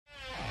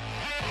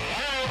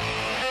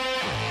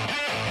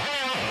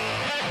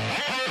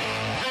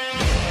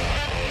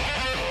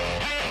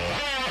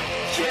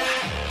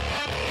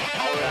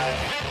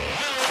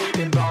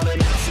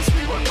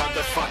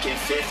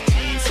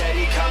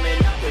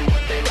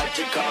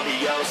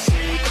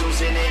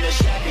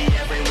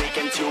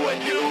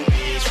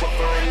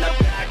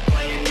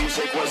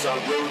was our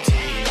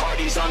routine.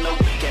 Parties on the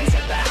weekends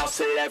at the house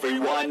that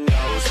everyone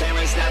knows.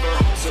 Parents never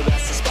home, so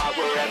that's the spot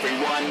where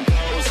everyone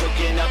goes.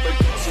 Hooking up with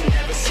girls who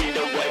never seem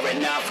to wear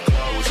enough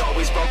clothes.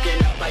 Always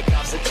broken up by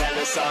cops that tell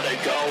us all to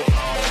go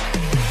home.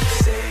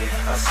 Save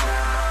us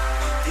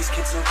now. These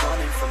kids are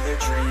running from their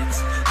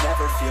dreams,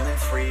 never feeling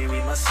free.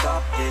 We must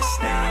stop this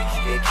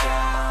naked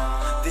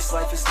cow. This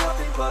life is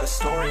nothing but a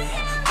story.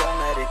 Don't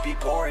let it be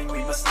boring.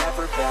 We must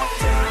never back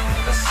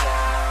down. The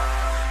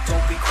sound.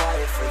 Don't be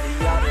quiet for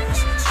the others.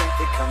 Strength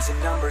that comes in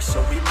numbers,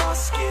 so we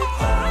must get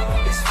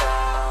loud. It's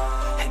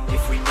found. And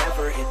if we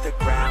never hit the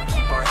ground,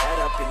 keep our head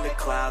up in the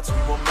clouds,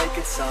 we will make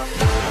it somehow.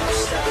 Don't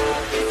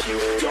stop if you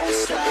don't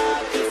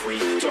stop. If we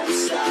don't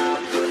stop,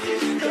 we'll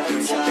hit the top. We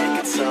will make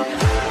it somehow.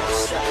 Don't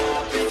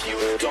stop if you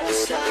don't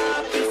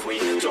stop. If we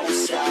don't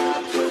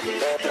stop, we'll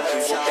hit the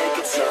top. We will make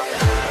it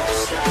somehow.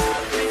 Don't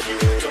stop if you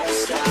don't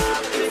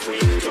stop. If we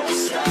don't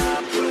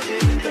stop, we'll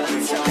hit the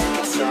top. We will make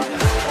it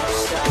somehow. Don't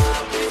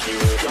stop if you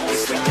don't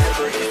stop. If we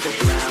never hit the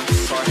ground,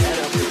 keep our head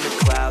up in the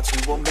clouds, we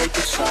will make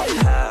it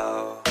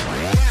somehow.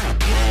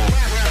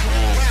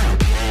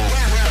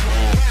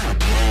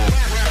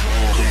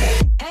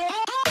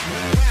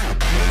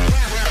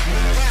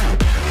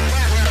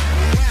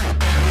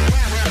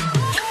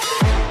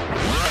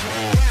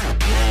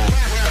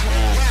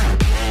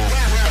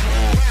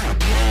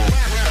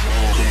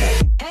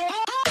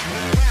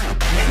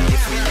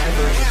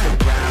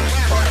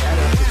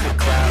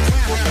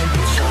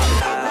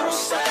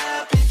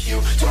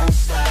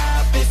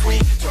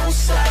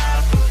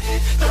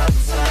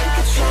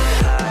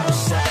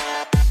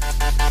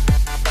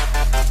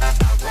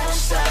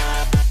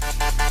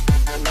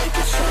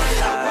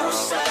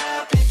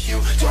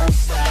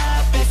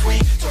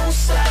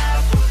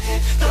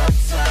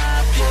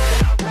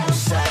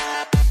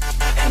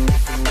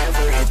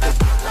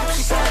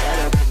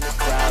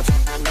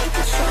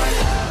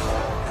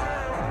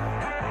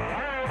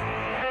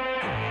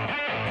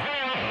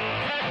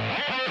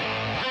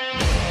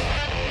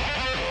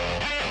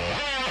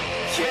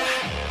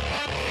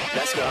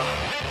 Let's go.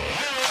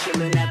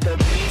 Chilling at the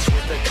beach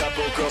with a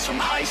couple girls from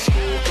high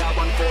school. Got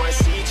one for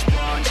us each,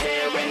 blonde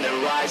hair and their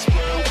eyes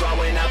blue.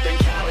 Growing up in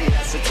Cali,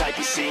 that's the type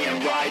you see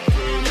and ride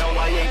through. No,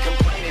 I ain't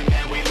complaining,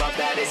 man, we love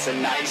that, it's a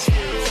nice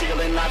view.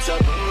 Feeling lots of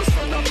booze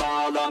from the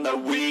mall on the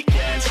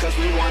weekends, cause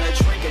we wanna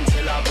drink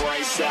until our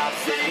brains stop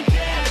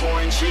thinking.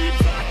 Pouring cheap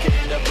vodka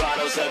into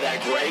bottles of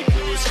that Grey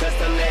Goose, cause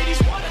the ladies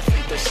wanna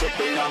think they're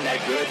sipping on that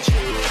good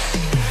juice.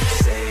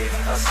 Save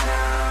us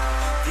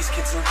now. These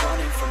kids are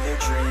running from their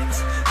dreams,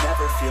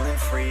 never feeling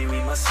free.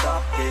 We must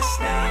stop this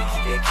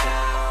naked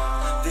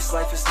cow. This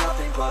life is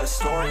nothing but a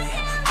story.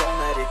 Don't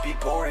let it be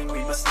boring.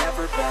 We must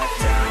never back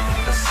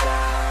down. The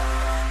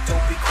sound.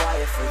 Don't be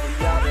quiet for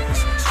the others.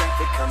 Strength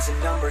that comes in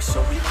numbers,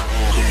 so we.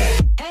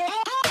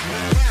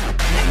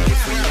 And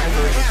if we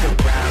never hit the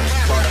ground,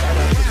 keep our head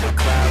up in the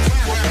clouds,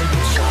 we'll make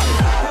it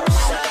somehow. Don't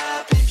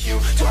stop if you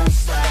don't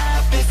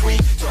stop. If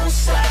we don't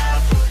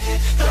stop, we'll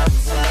hit the top.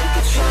 We'll make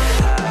it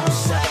somehow. Don't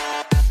stop.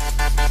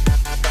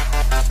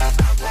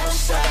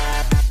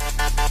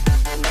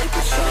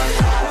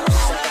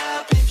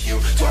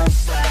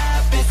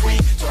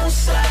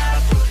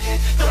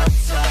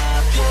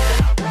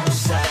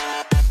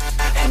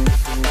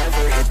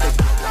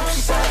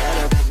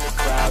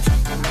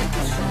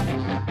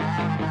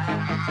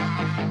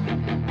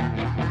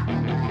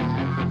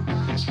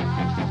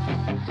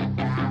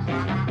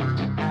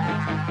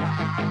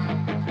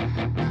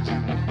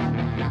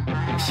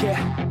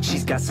 Yeah,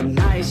 she's got some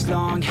nice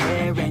long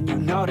hair, and you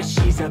know that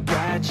she's a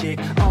bad chick.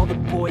 All the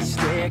boys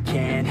stare,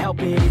 can't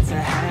help it, it's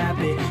a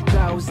habit.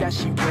 Clothes that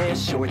she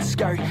wears, short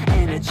skirt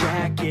and a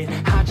jacket.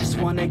 I just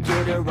wanna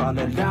get her all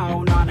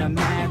alone on a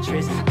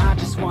mattress. I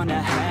just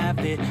wanna have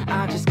it,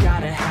 I just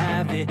gotta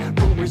have it.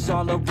 Rumors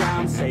all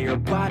around say her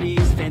body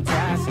is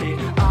fantastic.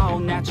 All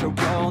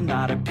natural,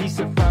 not a piece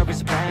of fur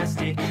is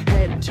plastic.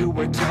 Head to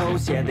her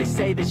toes, yeah, they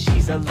say that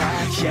she's a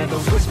latch. Yeah, the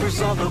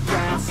whispers all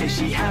around say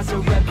she has a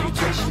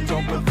reputation.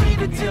 Don't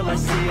believe it till I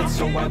see it,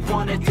 so I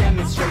want a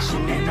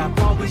demonstration. And I've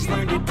always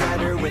learned it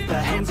better with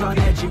a hands-on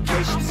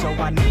education. So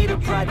I need a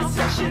private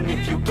session,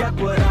 if you get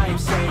what I am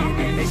saying.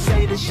 And they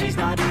say that she's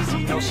not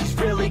easy, no, she's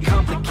really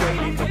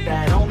complicated. But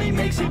that only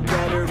makes it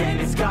better, and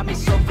it's got me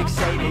so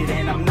fixated.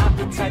 And I'm not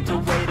the type to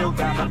wait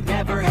around, I've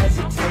never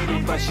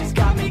hesitated. But she's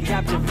got me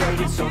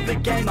captivated, so the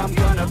game, I'm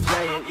gonna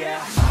play it,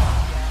 yeah.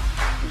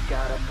 You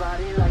got a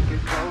body like a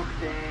coke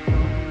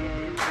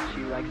thing.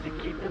 She likes to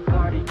keep the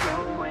party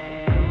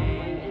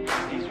going.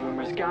 These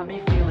rumors got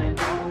me feeling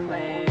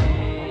lonely.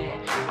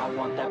 I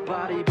want that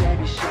body,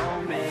 baby,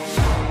 show me.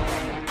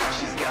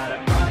 She's got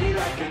a body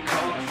like a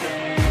coke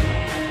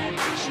thing.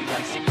 She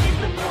likes to keep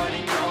the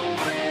party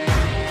going.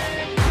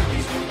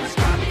 These rumors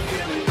got me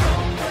feeling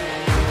lonely.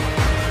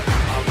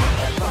 I want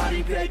that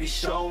body, baby,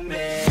 show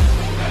me.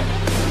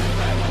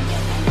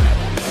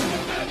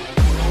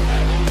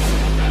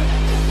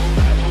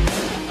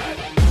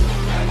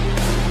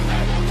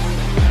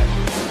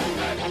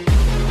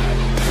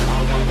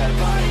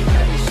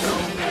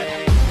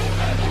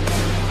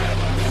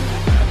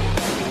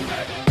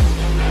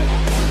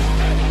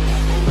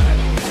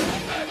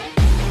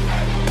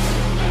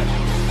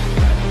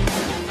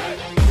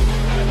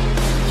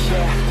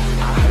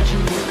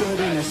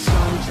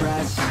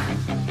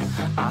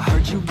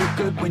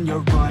 when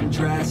you're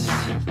undressed.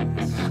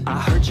 I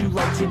heard you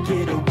like to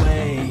get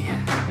away.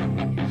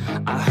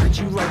 I heard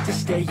you like to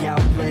stay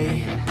out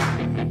late.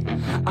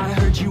 I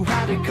heard you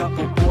had a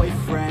couple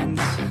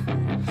boyfriends.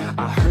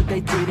 I heard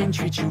they didn't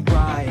treat you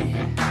right.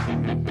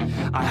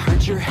 I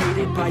heard you're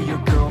hated by your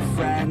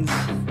girlfriends,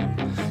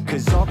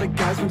 'cause all the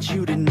guys want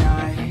you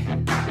tonight.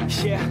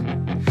 Yeah,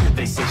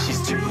 they say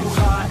she's too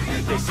hot,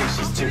 they say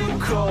she's too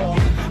cold.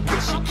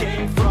 Where she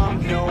came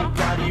from,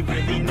 nobody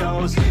really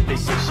knows. They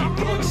say she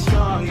looks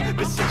young,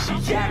 but say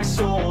she acts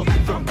old.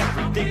 From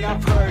everything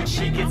I've heard,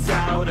 she gets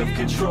out of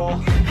control.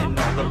 And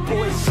all the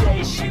boys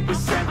say she was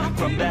sent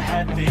from the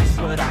heavens,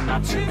 but I'm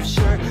not too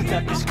sure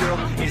that this girl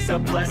is a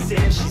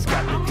blessing. She's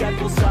got the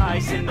devil's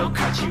eyes and they'll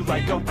cut you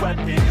like a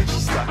weapon.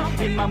 She's stuck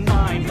in my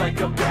mind like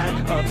a bad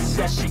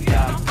obsession.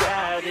 Got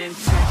bad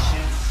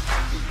intentions.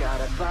 She's got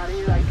a body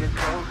like a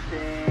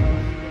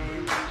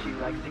coffin. She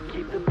likes to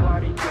keep the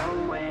party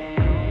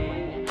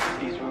going.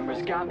 These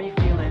rumors got me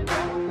feeling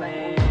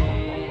lonely.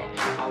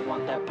 I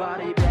want that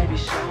body, baby,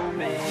 show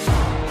me.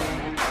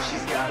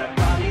 She's got a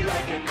body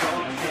like a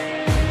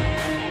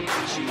coffin.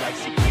 She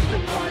likes to keep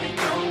the party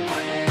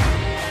going.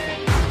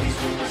 These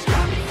rumors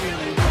got me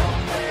feeling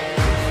lonely.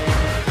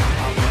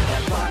 I want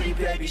that body,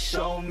 baby,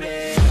 show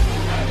me.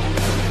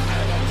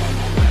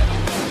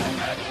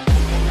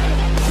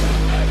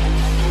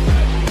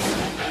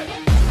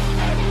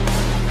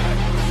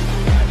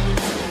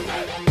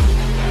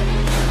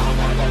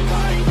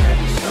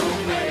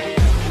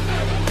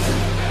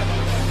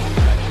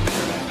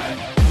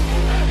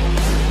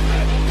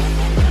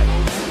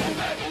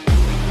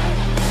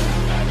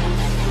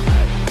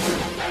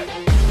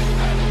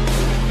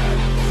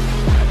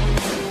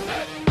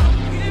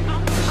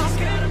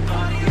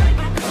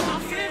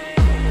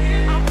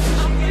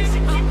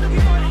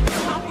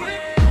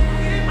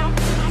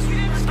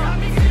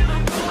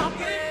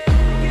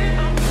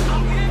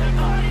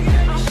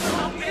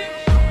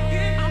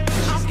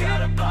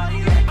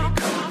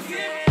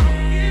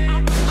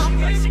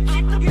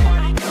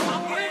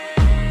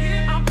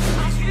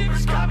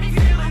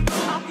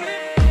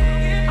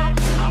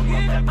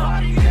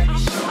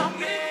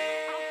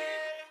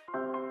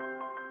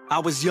 I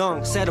was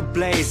young, set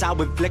ablaze, I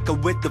would flicker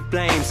with the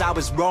flames. I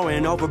was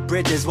roaring over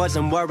bridges,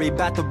 wasn't worried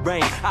about the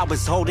rain. I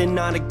was holding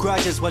on to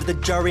grudges, was the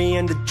jury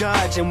and the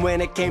judge. And when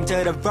it came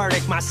to the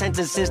verdict, my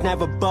sentences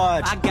never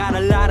budged. I got a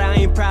lot I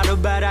ain't proud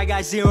of, but I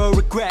got zero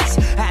regrets.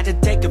 Had to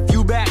take a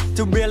few back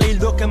to really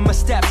look at my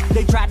steps.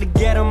 They tried to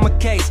get on my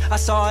case, I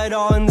saw it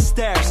all in the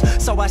stairs.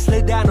 So I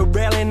slid down the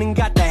railing and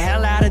got the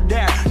hell out of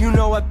there. You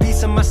know a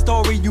piece of my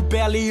story, you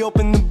barely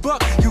opened the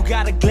book. You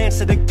gotta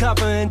glance at the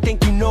cover and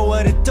think you know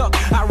what it took.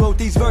 I wrote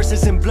these verses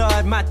in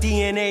blood, my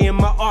DNA and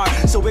my art.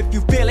 So if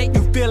you feel it,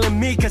 you feeling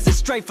me, 'cause it's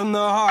straight from the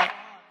heart.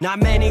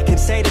 Not many can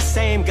say the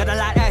same, got a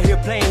lot out here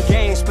playing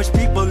games. Push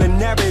people and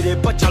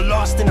narrative, but you're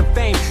lost in the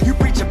fame. You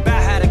preach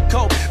about how to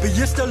cope, but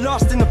you're still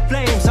lost in the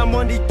flames. I'm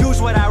one to use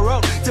what I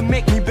wrote to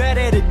make me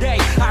better today.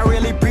 I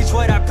really preach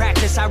what I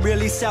practice, I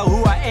really sell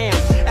who I am.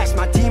 Ask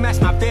my team,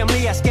 ask my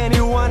family, ask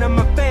any one of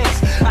my fans.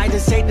 I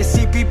just hate to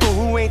see people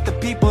who ain't the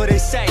people they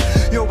say.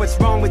 Yo, what's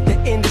wrong with the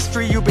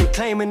industry you've been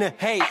claiming to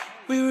hate?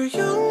 We were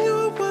young, you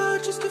were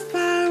wild, just a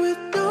fire with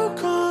no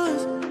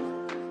cause.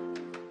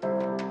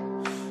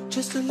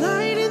 Just a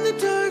light in the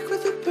dark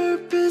with a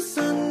purpose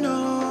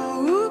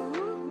unknown.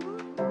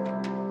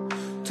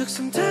 Took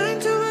some time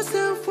to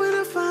myself when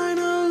I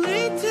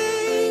finally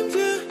tamed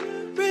you,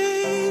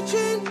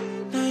 raging.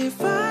 Now you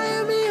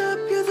fire me up,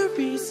 you're the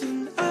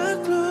reason I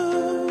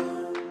glow.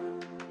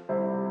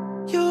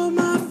 You're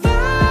my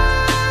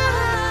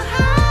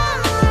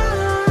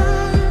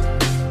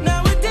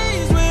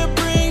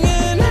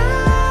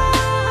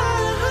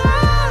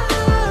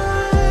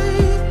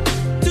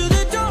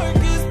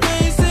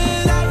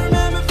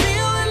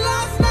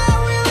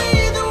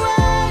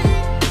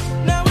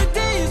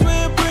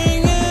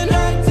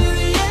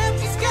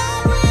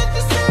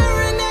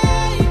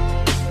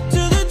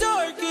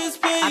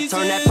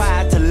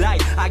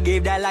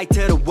gave that light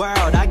to the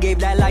world, I gave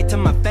that light to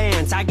my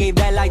fans, I gave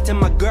that light to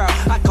my girl.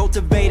 I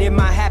cultivated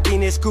my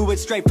happiness, grew it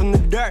straight from the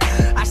dirt.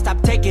 I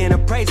stopped taking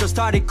appraisal,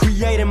 started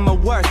creating my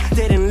worth.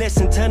 Didn't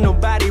listen to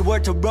nobody,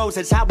 word to rose,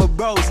 that's how it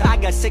rose. I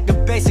got sick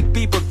of basic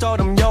people, told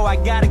them yo, I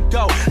gotta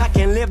go. I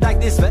can't live like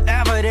this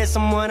forever, there's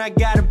someone I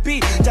gotta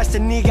be.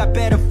 Destiny got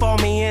better for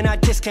me and I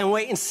just can't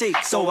wait and see.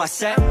 So I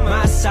set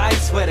my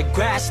sights where the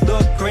grass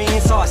looked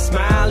green. Saw a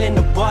smile in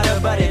the water,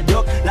 but it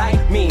looked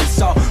like me.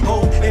 So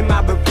hope in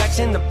my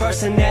reflection, the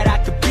person that I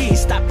could be.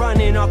 Stop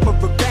running off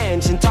of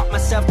revenge and taught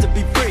myself to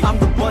be free. I'm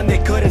the one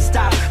that couldn't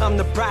stop, I'm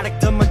the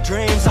product of my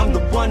dreams. I'm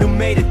the one who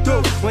made it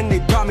through when they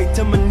brought me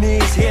to my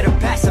knees. Here to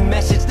pass a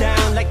message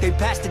down like they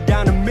passed it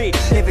down to me.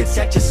 If it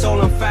set your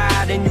soul on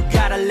fire, then you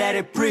gotta let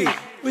it breathe.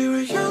 We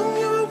were young,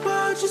 you were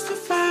wild, just a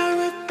fire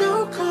with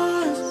no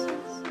cause.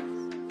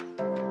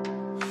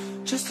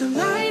 Just a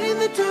light in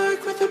the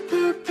dark with a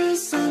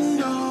purpose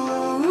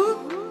unknown.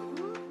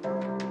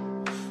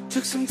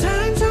 Took some time